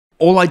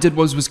All I did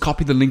was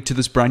copy the link to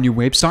this brand new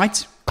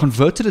website,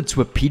 converted it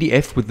to a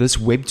PDF with this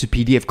web to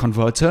PDF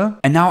converter,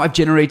 and now I've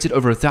generated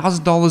over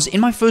 $1,000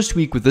 in my first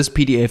week with this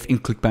PDF in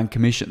Clickbank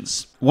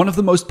commissions. One of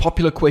the most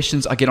popular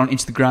questions I get on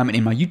Instagram and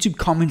in my YouTube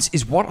comments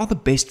is what are the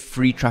best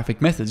free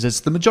traffic methods,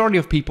 as the majority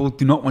of people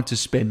do not want to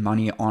spend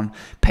money on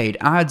paid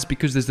ads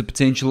because there's the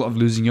potential of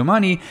losing your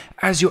money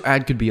as your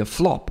ad could be a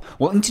flop.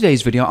 Well, in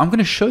today's video, I'm going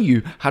to show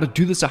you how to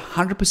do this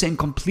 100%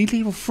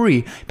 completely for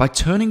free by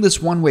turning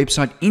this one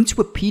website into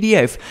a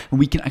PDF, and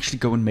we can actually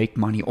go and make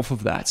money off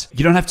of that.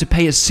 You don't have to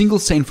pay a single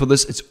cent for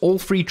this. It's all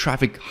free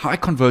traffic, high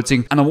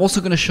converting, and I'm also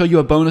going to show you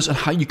a bonus on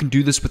how you can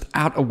do this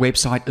without a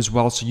website as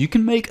well, so you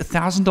can make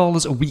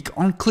 $1,000 a week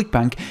on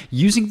Clickbank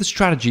using the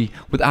strategy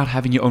without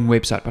having your own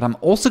website. But I'm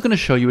also going to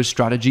show you a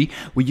strategy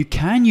where you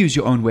can use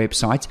your own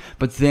website,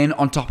 but then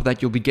on top of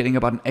that, you'll be getting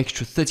about an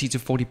extra 30 to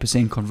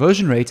 40%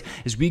 conversion rate,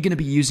 as we're going to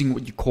be using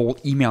what you call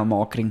email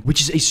marketing,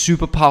 which is a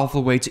super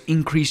powerful way to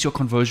increase your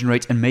conversion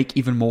rate and make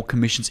even more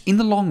commissions in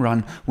the long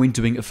run when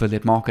doing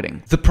affiliate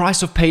marketing. The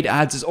price of paid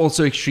ads is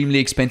also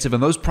extremely expensive,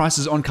 and those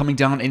prices aren't coming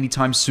down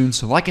anytime soon.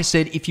 So like I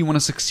said, if you want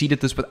to succeed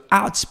at this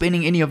without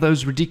spending any of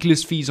those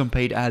ridiculous fees on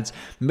paid ads,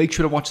 make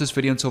sure to watch this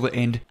video until the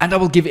end, and I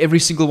will give every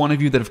single one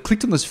of you that have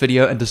clicked on this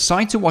video and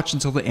decide to watch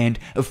until the end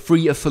a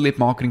free affiliate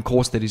marketing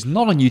course that is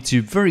not on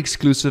YouTube, very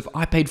exclusive.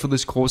 I paid for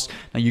this course.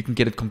 Now you can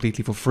get it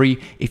completely for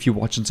free if you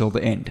watch until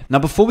the end. Now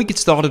before we get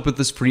started with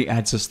this free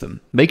ad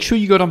system, make sure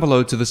you go down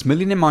below to this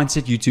Millionaire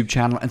Mindset YouTube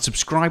channel and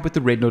subscribe with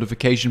the red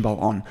notification bell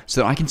on,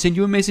 so that I can send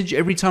you a message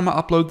every time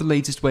I upload the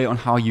latest way on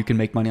how you can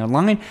make money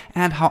online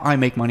and how I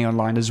make money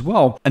online as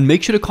well. And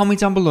make sure to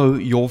comment down below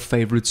your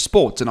favorite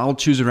sports, and I'll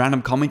choose a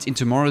random comment in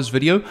tomorrow's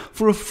video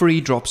for a free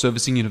Drop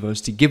Servicing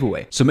University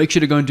giveaway. So make sure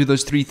to go and do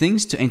those 3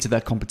 things to enter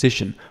that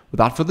competition.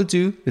 Without further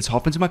ado, let's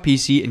hop into my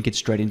PC and get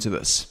straight into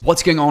this.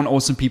 What's going on,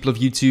 awesome people of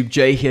YouTube?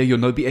 Jay here, your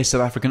no BS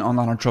South African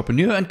online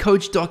entrepreneur and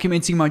coach,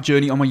 documenting my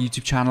journey on my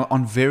YouTube channel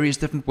on various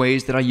different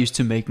ways that I used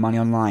to make money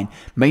online,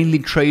 mainly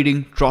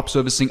trading, drop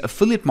servicing,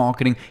 affiliate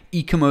marketing,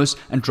 e-commerce,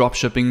 and drop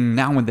shipping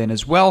now and then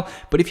as well.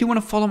 But if you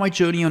want to follow my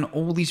journey on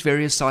all these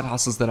various side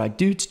hustles that I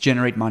do to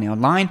generate money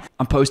online,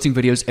 I'm posting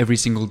videos every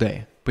single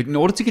day. But in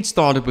order to get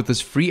started with this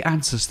free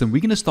ad system,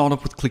 we're going to start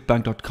off with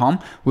Clickbank.com,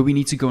 where we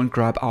need to go and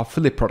grab our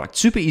affiliate product.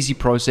 Super easy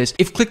process.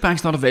 If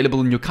Clickbank's not available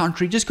in your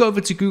country, just go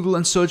over to Google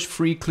and search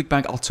free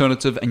Clickbank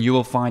alternative, and you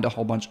will find a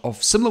whole bunch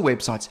of similar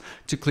websites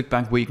to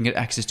Clickbank where you can get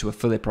access to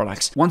affiliate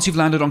products. Once you've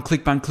landed on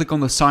Clickbank, click on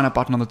the sign up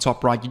button on the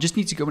top right. You just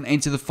need to go and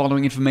enter the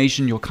following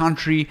information: your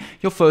country,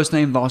 your first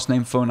name, last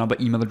name, phone number,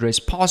 email address,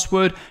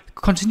 password.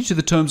 Continue to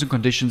the terms and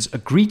conditions,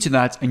 agree to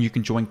that, and you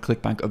can join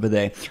Clickbank over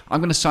there. I'm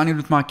going to sign in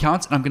with my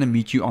account, and I'm going to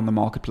meet you on the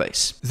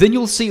marketplace. Then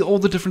you'll see all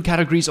the different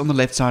categories on the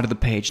left side of the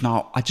page.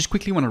 Now, I just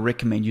quickly want to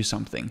recommend you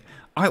something.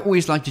 I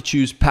always like to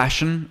choose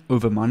passion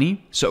over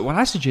money. So what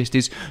I suggest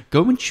is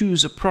go and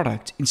choose a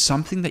product in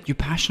something that you're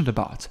passionate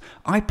about.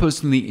 I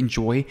personally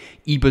enjoy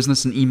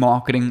e-business and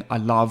e-marketing. I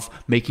love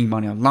making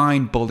money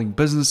online, building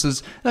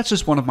businesses. That's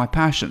just one of my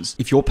passions.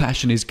 If your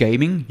passion is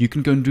gaming, you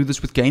can go and do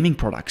this with gaming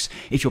products.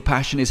 If your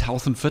passion is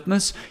health and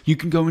fitness, you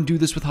can go and do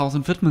this with health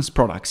and fitness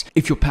products.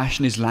 If your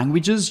passion is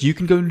languages, you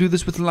can go and do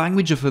this with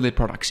language affiliate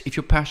products. If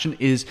your passion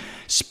is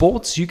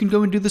sports, you can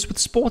go and do this with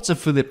sports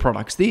affiliate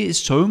products. There is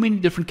so many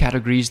different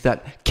categories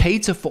that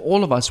cater for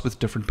all of us with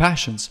different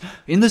passions.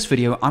 In this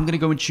video, I'm going to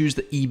go and choose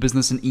the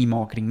e-business and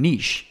e-marketing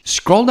niche.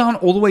 Scroll down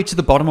all the way to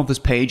the bottom of this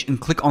page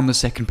and click on the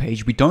second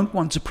page. We don't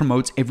want to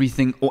promote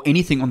everything or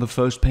anything on the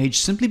first page,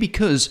 simply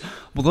because,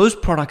 well, those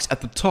products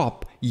at the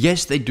top,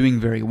 yes, they're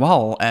doing very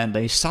well and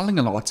they're selling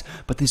a lot,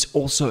 but there's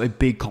also a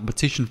big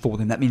competition for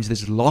them. That means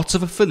there's lots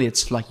of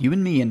affiliates like you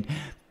and me and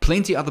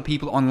plenty other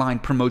people online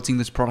promoting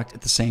this product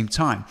at the same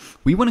time.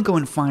 We want to go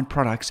and find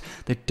products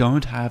that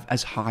don't have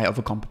as high of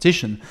a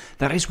competition.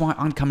 That is why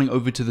I'm coming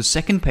over to the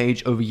second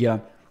page over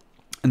here.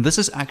 And this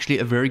is actually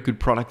a very good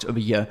product over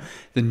here,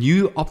 the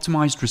new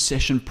Optimized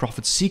Recession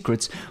Profit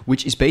Secrets,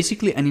 which is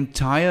basically an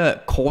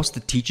entire course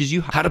that teaches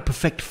you how to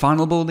perfect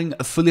funnel building,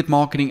 affiliate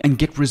marketing, and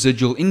get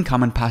residual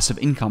income and passive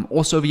income.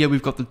 Also over here,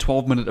 we've got the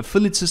 12-minute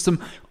affiliate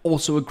system,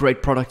 also a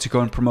great product to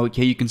go and promote.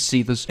 Here you can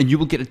see this, and you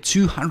will get a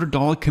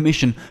 $200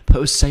 commission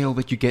per sale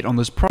that you get on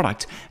this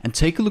product. And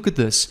take a look at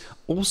this.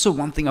 Also,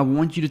 one thing I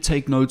want you to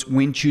take note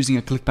when choosing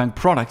a Clickbank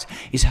product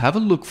is have a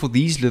look for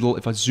these little,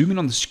 if I zoom in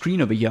on the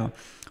screen over here,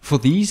 for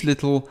these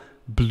little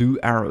blue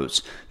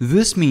arrows.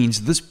 This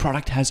means this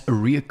product has a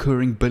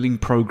reoccurring billing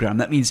program.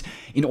 That means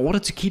in order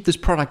to keep this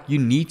product, you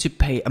need to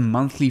pay a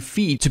monthly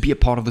fee to be a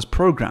part of this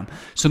program.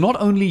 So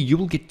not only you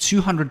will get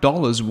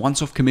 $200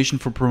 once off commission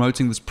for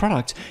promoting this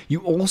product,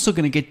 you're also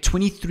going to get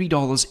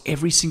 $23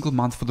 every single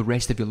month for the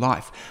rest of your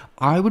life.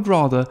 I would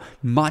rather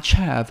much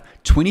have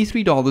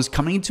 $23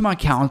 coming into my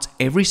account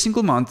every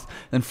single month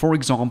than, for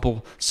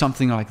example,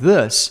 something like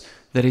this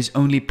that is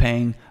only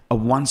paying a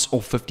once or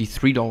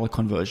 $53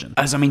 conversion.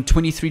 As I mean,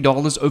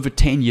 $23 over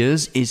 10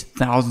 years is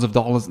thousands of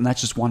dollars, and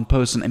that's just one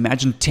person.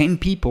 Imagine 10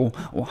 people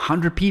or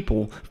 100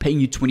 people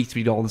paying you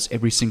 $23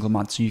 every single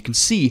month. So you can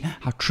see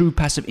how true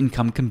passive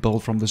income can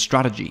build from this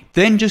strategy.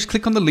 Then just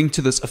click on the link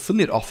to this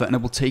affiliate offer and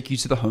it will take you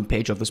to the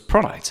homepage of this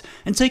product.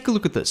 And take a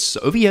look at this.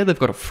 So over here, they've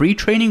got a free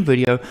training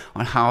video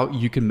on how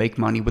you can make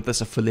money with this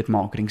affiliate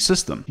marketing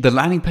system. The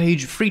landing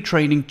page, free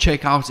training,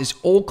 checkout is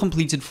all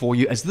completed for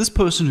you, as this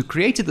person who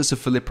created this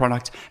affiliate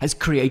product has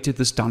created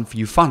this done for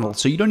you funnel.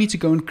 So you don't need to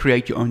go and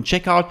create your own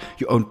checkout,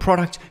 your own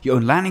product, your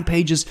own landing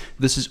pages.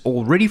 This is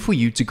all ready for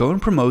you to go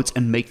and promote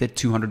and make that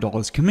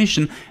 $200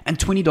 commission and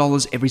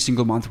 $20 every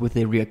single month with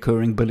their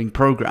recurring billing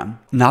program.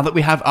 Now that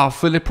we have our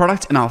affiliate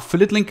product and our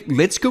affiliate link,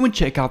 let's go and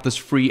check out this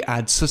free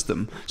ad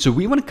system. So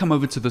we want to come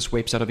over to this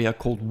website over here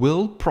called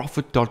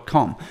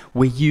willprofit.com,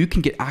 where you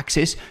can get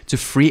access to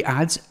free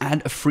ads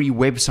and a free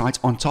website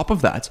on top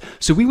of that.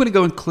 So we want to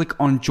go and click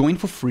on join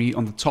for free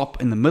on the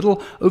top in the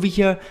middle over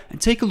here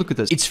and take a look at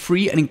this. It's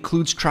free and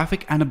includes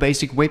traffic and a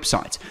basic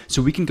website.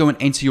 So we can go and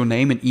enter your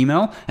name and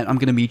email, and I'm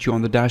going to meet you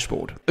on the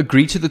dashboard.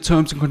 Agree to the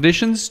terms and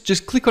conditions.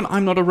 Just click on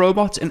I'm not a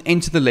robot and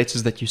enter the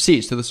letters that you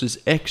see. So this is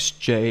X,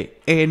 J,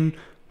 N,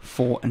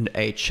 4 and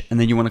H, and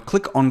then you want to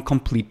click on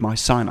complete my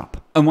sign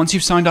up. And once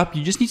you've signed up,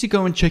 you just need to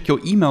go and check your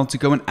email to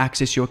go and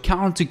access your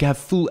account to have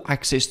full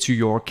access to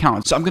your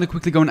account. So I'm going to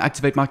quickly go and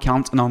activate my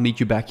account, and I'll meet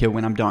you back here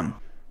when I'm done.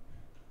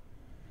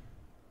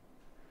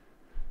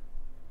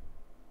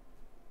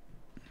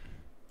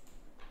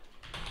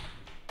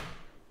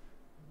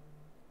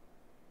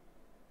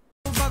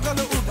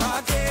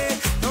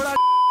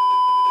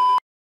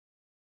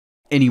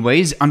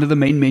 Anyways, under the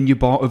main menu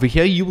bar over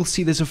here, you will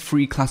see there's a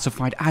free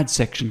classified ad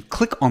section.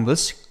 Click on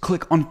this,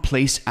 click on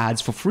place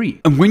ads for free.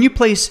 And when you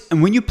place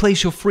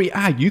your free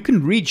ad, you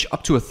can reach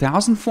up to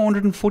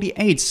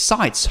 1,448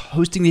 sites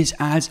hosting these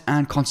ads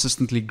and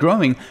consistently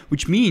growing,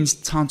 which means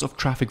tons of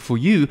traffic for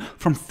you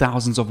from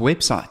thousands of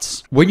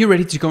websites. When you're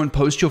ready to go and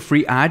post your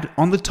free ad,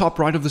 on the top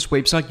right of this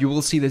website, you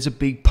will see there's a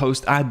big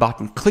post ad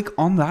button. Click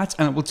on that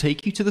and it will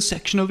take you to the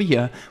section over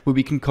here where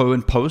we can go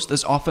and post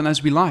as often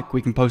as we like.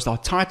 We can post our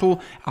title,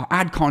 our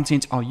ad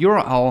content, our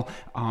URL,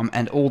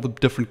 and all the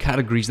different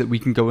categories that we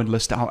can go and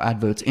list our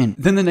adverts in.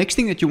 Then the next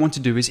thing that you want to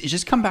do is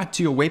just come back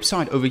to your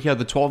website over here,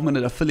 the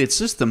 12-minute affiliate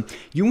system.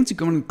 You want to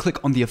go and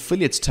click on the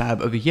affiliates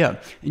tab over here,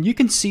 and you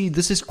can see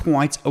this is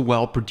quite a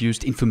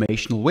well-produced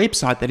informational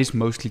website that is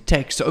mostly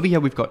text. So over here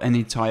we've got an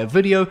entire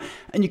video,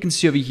 and you can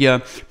see over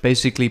here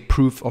basically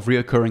proof of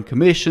recurring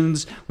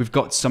commissions. We've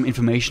got some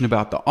information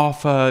about the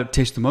offer,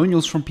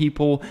 testimonials from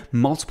people,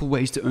 multiple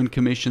ways to earn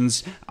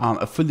commissions,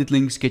 affiliate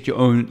links, get your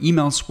own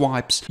email swipes,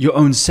 your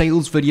own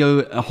sales video,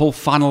 a whole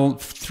funnel,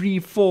 3,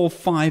 4,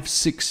 5,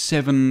 6,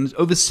 7,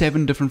 over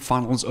 7 different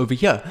funnels over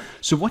here.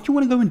 So what you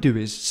want to go and do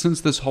is,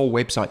 since this whole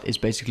website is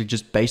basically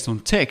just based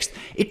on text,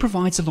 it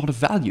provides a lot of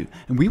value,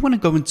 and we want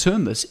to go and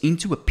turn this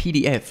into a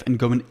PDF and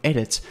go and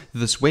edit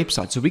this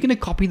website. So we're going to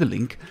copy the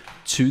link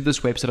to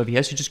this website over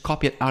here. So just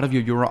copy it out of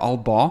your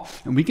URL bar,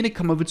 and we're going to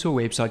come over to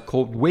a website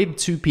called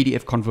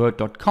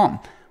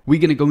web2pdfconvert.com. We're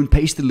going to go and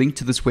paste the link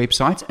to this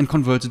website and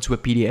convert it to a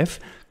PDF.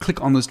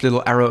 Click on this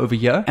little arrow over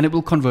here and it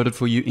will convert it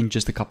for you in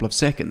just a couple of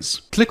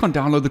seconds. Click on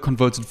download the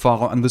converted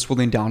file and this will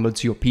then download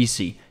to your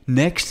PC.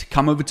 Next,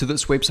 come over to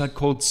this website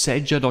called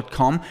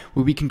Sedja.com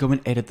where we can go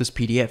and edit this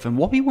PDF. And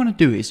what we want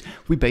to do is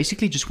we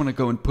basically just want to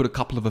go and put a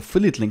couple of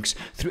affiliate links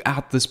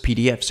throughout this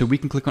PDF. So we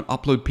can click on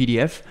upload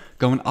PDF,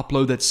 go and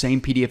upload that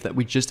same PDF that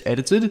we just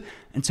edited,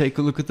 and take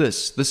a look at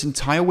this. This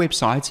entire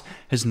website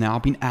has now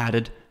been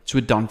added to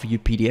a done for you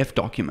PDF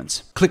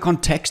document. Click on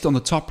text on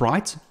the top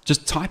right,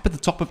 just type at the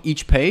top of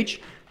each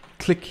page,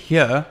 click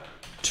here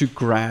to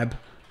grab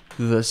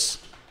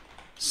this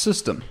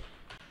system.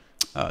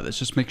 Let's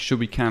just make sure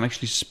we can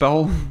actually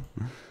spell.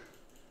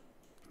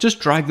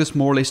 Just drag this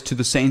more or less to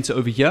the center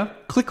over here,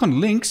 click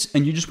on links,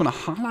 and you just want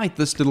to highlight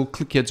this little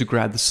click here to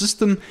grab the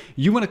system.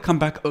 You want to come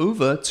back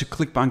over to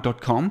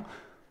clickbank.com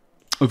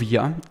over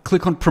here,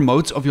 click on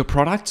promote of your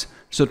product.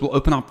 So it will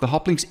open up the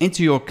hop links,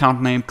 enter your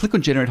account name, click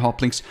on generate hop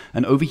links,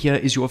 and over here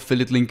is your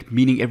affiliate link,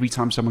 meaning every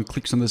time someone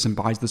clicks on this and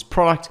buys this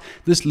product,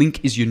 this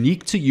link is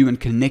unique to you and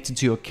connected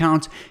to your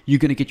account. You're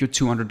going to get your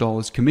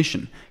 $200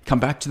 commission. Come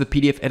back to the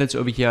PDF editor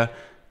over here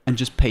and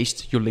just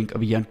paste your link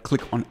over here and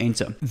click on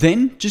enter.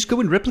 Then just go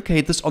and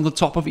replicate this on the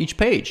top of each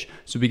page.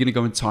 So we're going to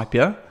go and type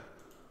here,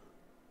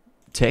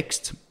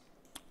 text,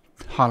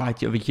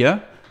 highlight over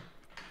here,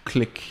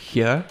 click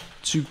here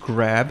to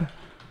grab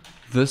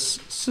this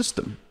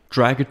system.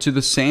 Drag it to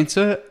the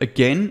center,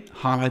 again,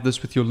 highlight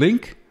this with your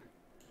link,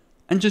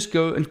 and just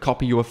go and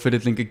copy your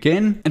affiliate link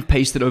again and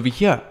paste it over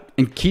here.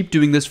 and keep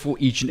doing this for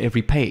each and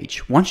every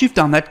page. Once you've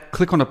done that,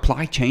 click on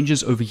apply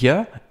changes over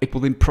here. It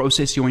will then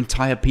process your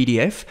entire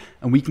PDF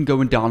and we can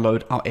go and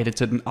download our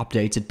edited and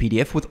updated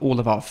PDF with all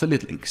of our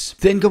affiliate links.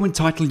 Then go and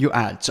title your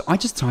ad. So I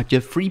just typed here,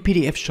 free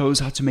PDF shows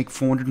how to make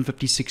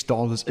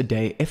 $456 a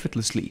day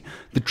effortlessly.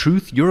 The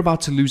truth, you're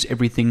about to lose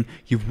everything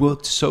you've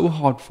worked so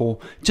hard for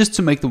just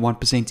to make the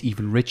 1%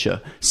 even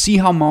richer. See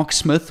how Mark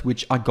Smith,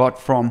 which I got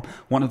from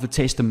one of the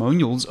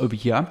testimonials over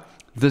here,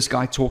 this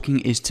guy talking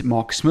is to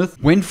Mark Smith,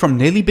 went from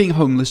nearly being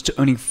homeless to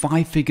earning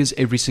 5 figures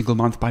every single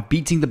month by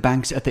beating the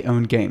banks at their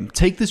own game.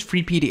 Take this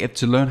free PDF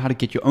to learn how to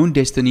get your own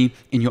destiny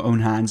in your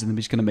own hands, and I'm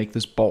just going to make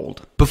this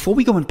bold. Before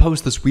we go and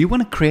post this, we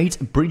want to create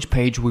a bridge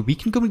page where we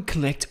can go and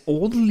collect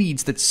all the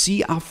leads that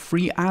see our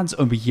free ads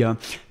over here.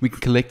 We can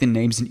collect their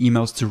names and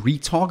emails to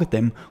retarget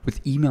them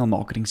with email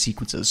marketing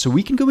sequences. So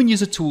we can go and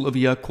use a tool over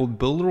here called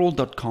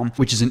builderall.com,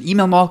 which is an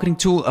email marketing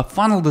tool, a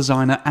funnel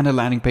designer, and a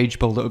landing page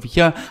builder over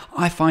here.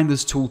 I find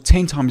this tool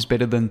 10 times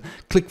better than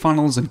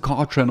ClickFunnels and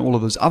Kartra and all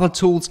of those other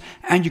tools,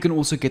 and you can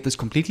also get this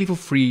completely for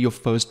free your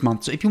first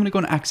month. So if you want to go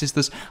and access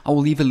this, I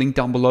will leave a link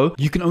down below.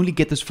 You can only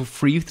get this for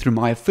free through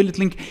my affiliate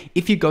link.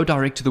 If you go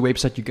direct to the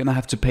website, you're going to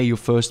have to pay your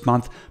first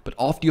month, but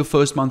after your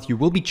first month you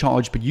will be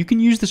charged, but you can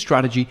use the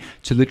strategy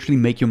to literally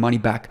make your money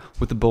back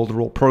with the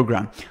Builderall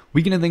program.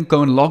 We're going to then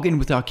go and log in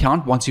with our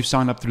account once you've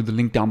signed up through the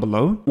link down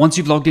below. Once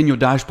you've logged in, your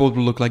dashboard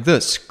will look like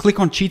this. Click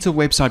on Cheetah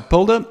Website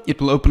Builder. It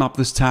will open up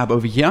this tab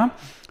over here.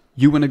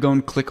 You want to go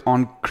and click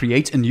on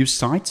create a new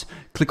site,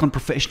 click on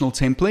professional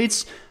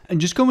templates, and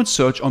just go and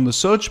search on the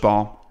search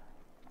bar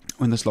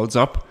when this loads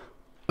up.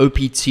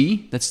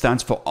 OPT, that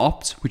stands for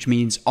opt, which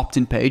means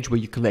opt-in page where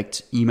you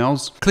collect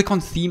emails. Click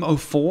on theme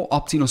 04,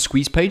 opt-in or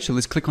squeeze page. So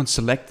let's click on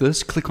select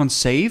this, click on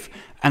save,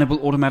 and it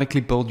will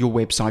automatically build your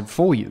website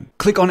for you.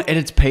 Click on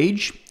edit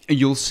page. And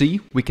you'll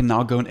see we can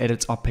now go and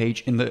edit our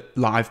page in the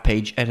live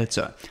page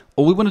editor.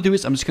 All we want to do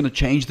is I'm just going to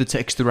change the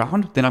text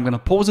around, then I'm going to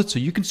pause it so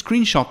you can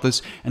screenshot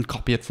this and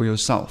copy it for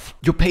yourself.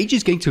 Your page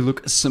is going to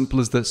look as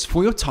simple as this.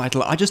 For your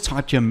title, I just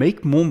typed here,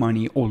 make more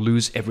money or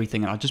lose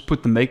everything. And I just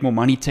put the make more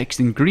money text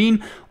in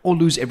green or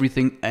lose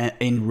everything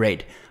in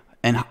red.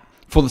 And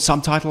for the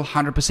subtitle,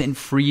 100%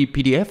 free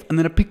PDF, and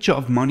then a picture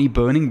of money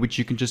burning, which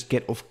you can just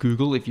get off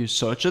Google if you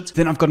search it.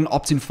 Then I've got an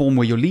opt-in form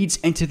where your leads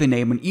enter their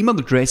name and email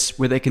address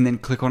where they can then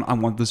click on I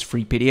want this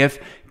free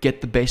PDF,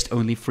 get the best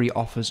only free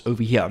offers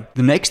over here.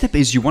 The next step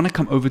is you want to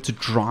come over to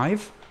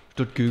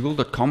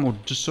drive.google.com or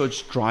just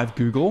search Drive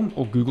Google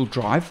or Google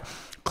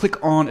Drive.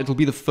 Click on, it'll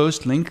be the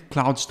first link,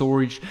 cloud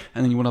storage,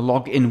 and then you want to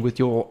log in with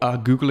your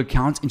Google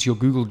account into your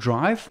Google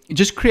Drive. You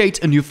just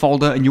create a new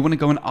folder and you want to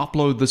go and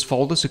upload this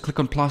folder. So click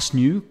on plus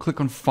new,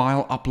 click on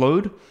file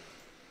upload,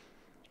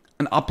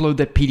 and upload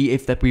that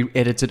PDF that we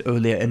edited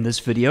earlier in this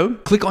video.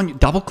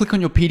 Double click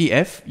on your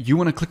PDF. You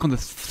want to click on the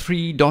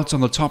 3 dots on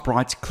the top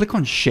right, click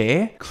on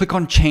share, click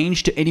on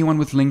change to anyone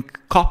with link,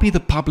 copy the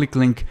public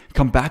link,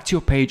 come back to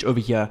your page over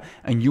here,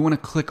 and you want to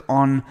click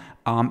on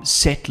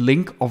set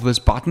link of this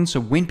button. So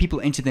when people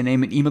enter their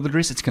name and email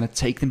address, it's going to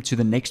take them to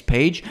the next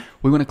page.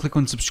 We want to click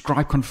on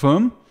subscribe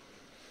confirm.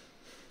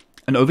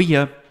 And over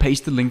here,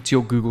 paste the link to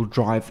your Google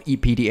Drive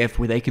ePDF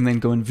where they can then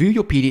go and view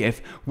your PDF,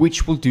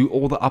 which will do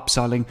all the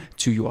upselling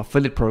to your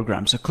affiliate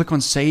program. So click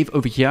on save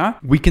over here.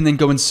 We can then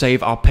go and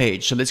save our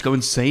page. So let's go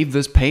and save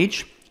this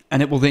page,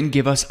 and it will then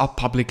give us a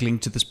public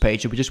link to this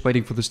page. So we're just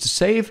waiting for this to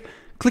save.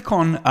 Click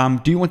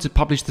on, do you want to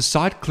publish the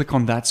site? Click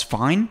on that's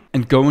fine,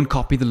 and go and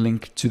copy the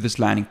link to this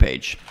landing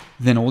page.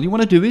 Then all you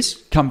want to do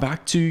is come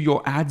back to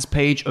your ads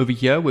page over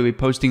here where we're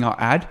posting our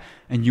ad,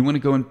 and you want to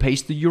go and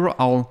paste the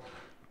URL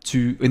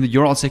in the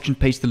URL section,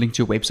 paste the link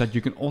to your website.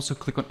 You can also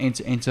click on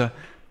enter,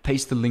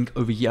 paste the link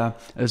over here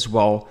as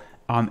well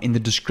in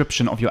the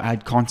description of your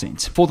ad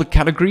content. For the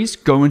categories,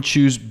 go and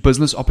choose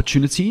business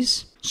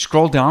opportunities.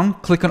 Scroll down,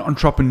 click on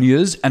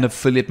entrepreneurs and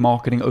affiliate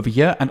marketing over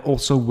here, and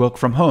also work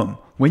from home.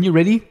 When you're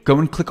ready, go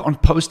and click on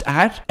post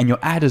ad, and your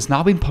ad has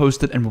now been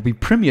posted and will be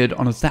premiered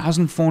on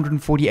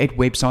 1,448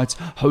 websites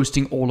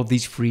hosting all of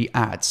these free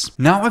ads.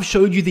 Now I've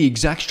showed you the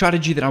exact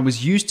strategy that I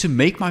was used to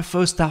make my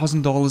first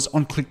 $1,000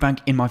 on Clickbank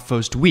in my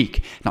first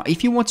week. Now,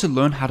 if you want to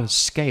learn how to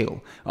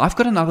scale, I've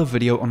got another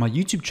video on my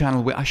YouTube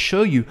channel where I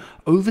show you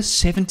over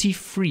 70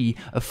 free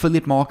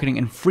affiliate marketing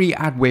and free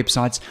ad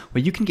websites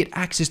where you can get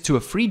access to a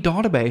free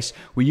database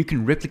where you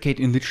can replicate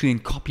and literally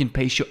copy and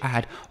paste your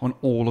ad on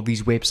all of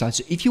these websites.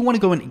 So if you want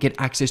to go and get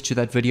access to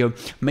that video,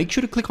 make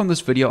sure to click on this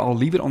video. I'll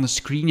leave it on the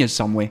screen here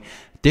somewhere.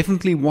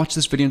 Definitely watch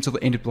this video until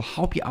the end. It will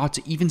help you out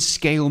to even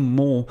scale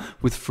more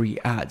with free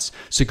ads.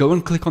 So go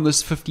and click on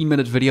this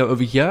 15-minute video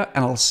over here,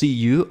 and I'll see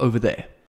you over there.